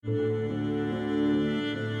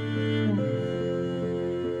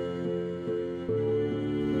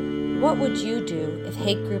What would you do if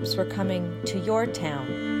hate groups were coming to your town?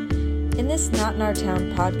 In this Not in Our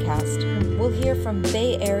Town podcast, we'll hear from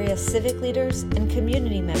Bay Area civic leaders and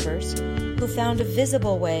community members who found a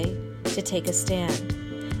visible way to take a stand.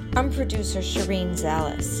 I'm producer Shireen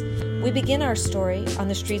Zales. We begin our story on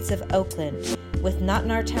the streets of Oakland with Not in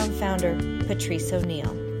Our Town founder Patrice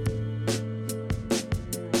O'Neill.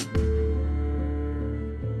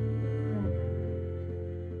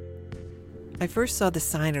 I first saw the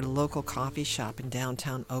sign at a local coffee shop in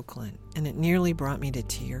downtown Oakland, and it nearly brought me to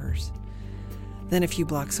tears. Then a few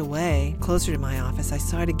blocks away, closer to my office, I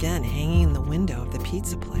saw it again hanging in the window of the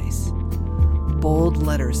pizza place. Bold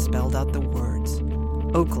letters spelled out the words,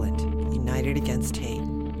 Oakland, United Against Hate.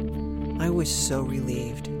 I was so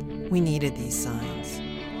relieved. We needed these signs.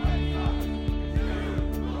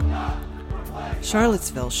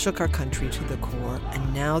 Charlottesville shook our country to the core,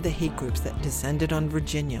 and now the hate groups that descended on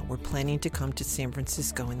Virginia were planning to come to San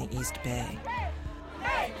Francisco in the East Bay.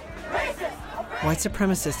 White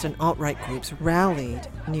supremacist and alt-right groups rallied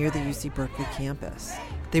near the UC Berkeley campus.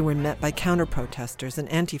 They were met by counter-protesters and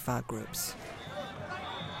Antifa groups.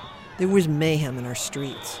 There was mayhem in our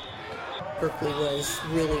streets. Berkeley was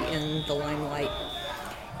really in the limelight.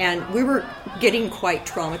 And we were getting quite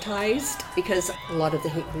traumatized because a lot of the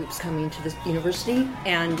hate groups coming to the university,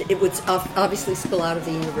 and it would obviously spill out of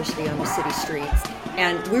the university on the city streets.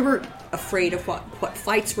 And we were afraid of what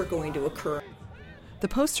fights were going to occur. The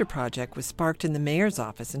poster project was sparked in the mayor's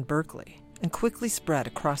office in Berkeley and quickly spread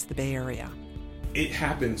across the Bay Area. It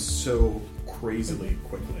happened so crazily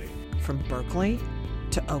quickly. From Berkeley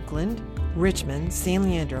to Oakland, Richmond, San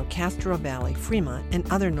Leandro, Castro Valley, Fremont, and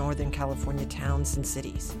other Northern California towns and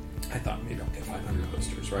cities. I thought maybe I'll get 500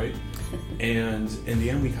 posters, right? And in the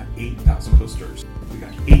end, we got 8,000 posters. We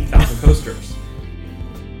got 8,000 posters.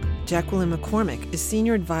 Jacqueline McCormick is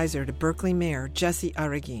senior advisor to Berkeley Mayor Jesse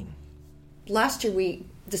Arreguin. Last year,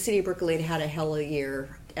 the city of Berkeley had a hell of a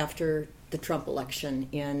year after the Trump election,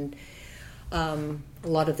 and a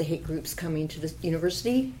lot of the hate groups coming to the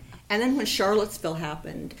university. And then when Charlottesville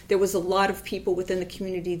happened, there was a lot of people within the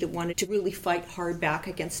community that wanted to really fight hard back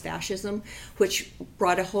against fascism, which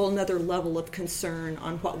brought a whole nother level of concern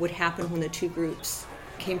on what would happen when the two groups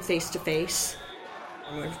came face to face.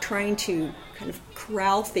 And we're trying to kind of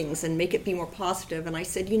corral things and make it be more positive. And I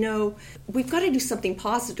said, we've got to do something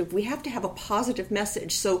positive. We have to have a positive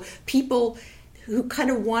message so people who kind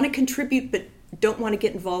of want to contribute but don't want to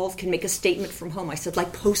get involved can make a statement from home. I said,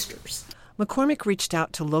 like posters. McCormick reached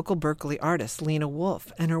out to local Berkeley artist Lena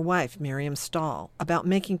Wolf and her wife Miriam Stahl about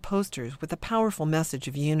making posters with a powerful message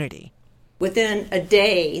of unity. Within a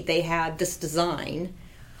day, they had this design.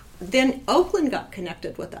 Then Oakland got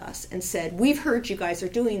connected with us and said, we've heard you guys are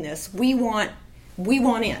doing this. We want in.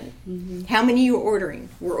 Mm-hmm. How many are you ordering?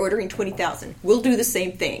 We're ordering 20,000. We'll do the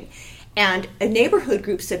same thing. And a neighborhood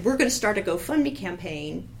group said, we're going to start a GoFundMe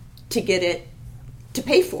campaign to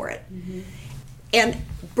pay for it. Mm-hmm. And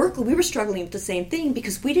Berkeley, we were struggling with the same thing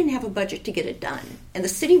because we didn't have a budget to get it done. And the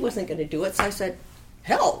city wasn't going to do it. So I said,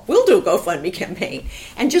 hell, we'll do a GoFundMe campaign.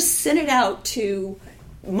 And just sent it out to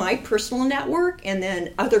my personal network, and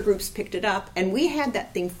then other groups picked it up. And we had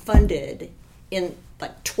that thing funded in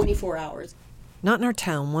like 24 hours. Not in Our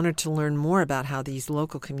Town wanted to learn more about how these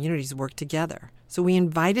local communities work together. So we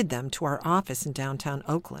invited them to our office in downtown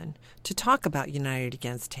Oakland to talk about United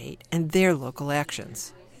Against Hate and their local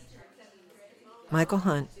actions. Michael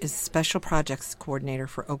Hunt is Special Projects Coordinator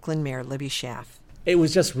for Oakland Mayor Libby Schaaf. It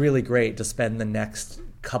was just really great to spend the next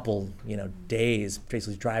couple, days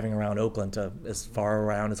basically driving around Oakland to as far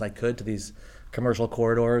around as I could to these commercial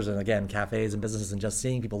corridors and, again, cafes and businesses, and just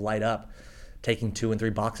seeing people light up, taking 2 and 3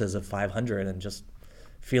 boxes of 500 and just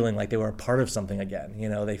feeling like they were a part of something again.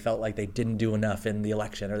 They felt like they didn't do enough in the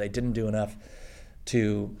election, or they didn't do enough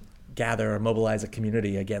to gather or mobilize a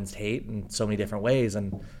community against hate in so many different ways,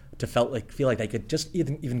 and to feel like they could just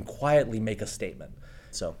even quietly make a statement.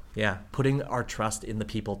 So yeah, putting our trust in the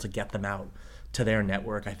people to get them out to their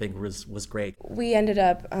network, I think was great. We ended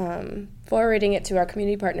up forwarding it to our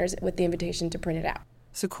community partners with the invitation to print it out.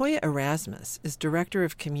 Sequoia Erasmus is Director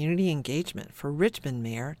of Community Engagement for Richmond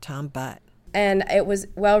Mayor Tom Butt. And it was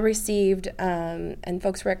well received, and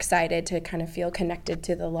folks were excited to kind of feel connected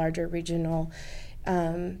to the larger regional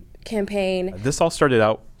campaign. This all started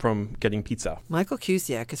out from getting pizza. Michael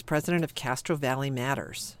Kusiak is president of Castro Valley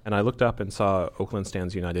Matters. And I looked up and saw Oakland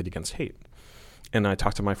Stands United Against Hate. And I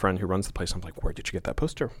talked to my friend who runs the place. I'm like, where did you get that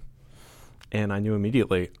poster? And I knew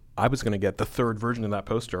immediately I was going to get the third version of that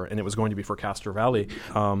poster, and it was going to be for Castro Valley.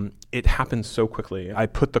 It happened so quickly. I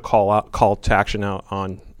put the call to action out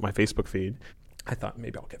on my Facebook feed. I thought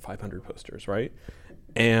maybe I'll get 500 posters, right?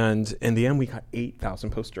 And in the end, we got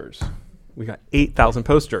 8,000 posters. We got 8,000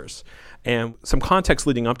 posters. And some context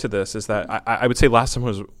leading up to this is that I would say last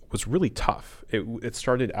summer was really tough. It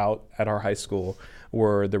started out at our high school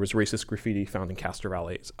where there was racist graffiti found in Castro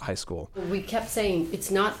Valley High School. We kept saying it's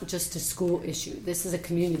not just a school issue. This is a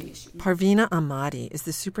community issue. Parvina Ahmadi is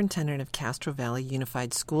the superintendent of Castro Valley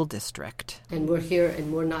Unified School District. And we're here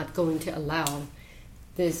and we're not going to allow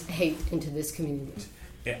this hate into this community.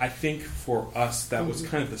 I think for us, that was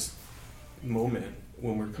kind of this moment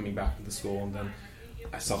when we were coming back to the school, and then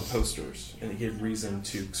I saw the posters, and it gave reason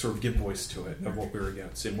to sort of give voice to it, of what we were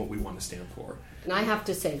against and what we want to stand for. And I have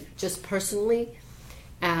to say, just personally,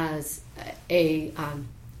 as an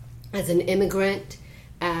immigrant,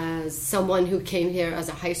 as someone who came here as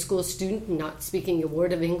a high school student, not speaking a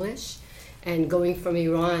word of English, and going from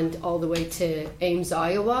Iran all the way to Ames,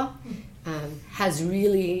 Iowa, has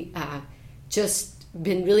really just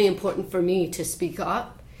been really important for me to speak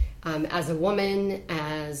up. As a woman,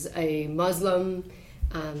 as a Muslim,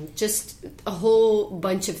 just a whole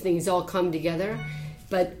bunch of things all come together.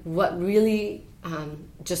 But what really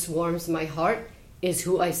just warms my heart is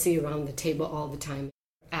who I see around the table all the time.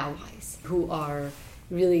 Allies who are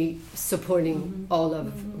really supporting all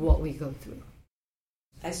of what we go through.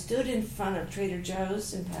 I stood in front of Trader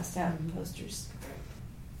Joe's and passed out posters.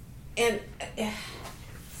 And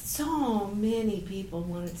so many people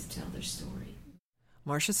wanted to tell their story.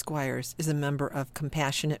 Marcia Squires is a member of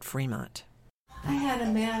Compassionate Fremont. I had a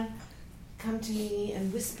man come to me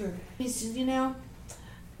and whisper. He said, you know,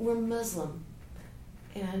 we're Muslim,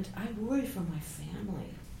 and I worry for my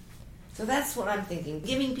family. So that's what I'm thinking,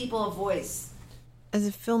 giving people a voice. As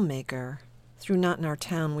a filmmaker, through Not in Our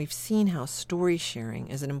Town, we've seen how story sharing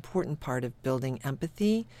is an important part of building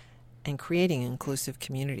empathy and creating inclusive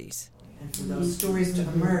communities. And for those stories to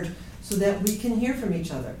emerge so that we can hear from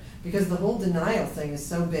each other. Because the whole denial thing is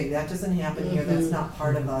so big. That doesn't happen here. That's not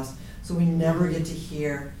part of us. So we never get to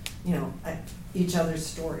hear, each other's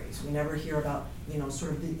stories. We never hear about,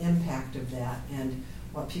 sort of the impact of that and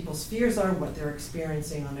what people's fears are, what they're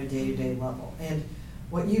experiencing on a day-to-day level. And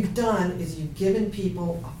what you've done is you've given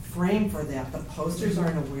people a frame for that. The posters are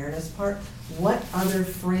an awareness part. What other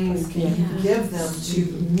frames can you give them to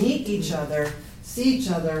meet each other, see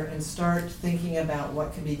each other, and start thinking about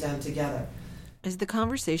what can be done together? As the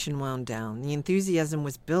conversation wound down, the enthusiasm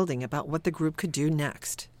was building about what the group could do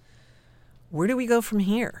next. Where do we go from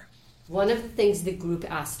here? One of the things the group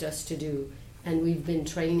asked us to do, and we've been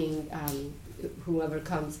training whoever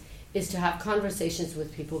comes, is to have conversations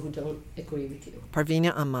with people who don't agree with you.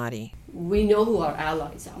 Parvina Ahmadi. We know who our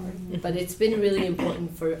allies are, but it's been really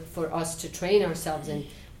important for us to train ourselves and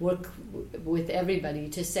work with everybody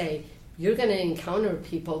to say, you're going to encounter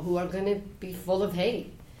people who are going to be full of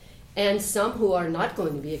hate, and some who are not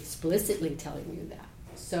going to be explicitly telling you that.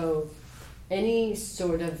 So any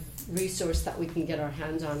sort of resource that we can get our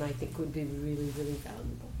hands on, I think, would be really, really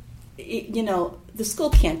valuable. The school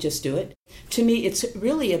can't just do it. To me, it's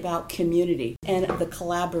really about community and the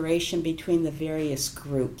collaboration between the various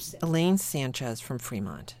groups. Elaine Sanchez from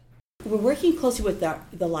Fremont. We're working closely with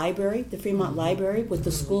the library, the Fremont Library, with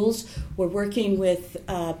the schools. We're working with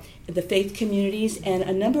the faith communities and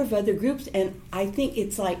a number of other groups. And I think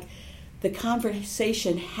it's like the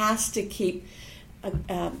conversation has to keep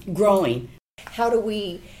growing. How do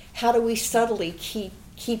we subtly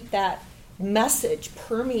keep that message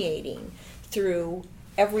permeating through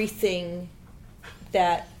every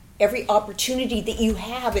opportunity that you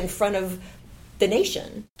have in front of the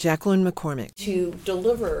nation? Jacqueline McCormick. To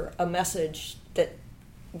deliver a message that,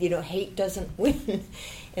 hate doesn't win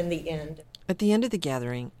in the end. At the end of the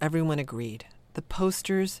gathering, everyone agreed. The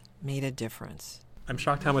posters made a difference. I'm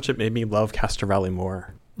shocked how much it made me love Castro Valley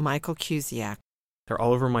more. Michael Kuziak. They're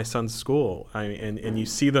all over my son's school, and you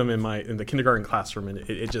see them in the kindergarten classroom, and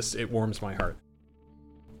it warms my heart.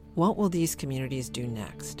 What will these communities do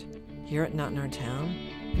next? Here at Not in Our Town,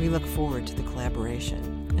 we look forward to the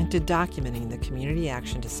collaboration and to documenting the community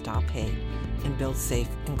action to stop hate and build safe,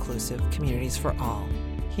 inclusive communities for all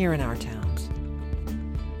here in our towns.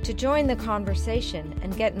 To join the conversation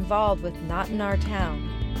and get involved with Not in Our Town,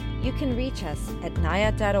 you can reach us at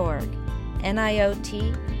NIOT.org,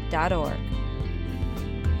 NIOT.org.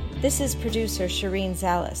 This is producer Shireen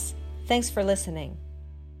Zalis. Thanks for listening.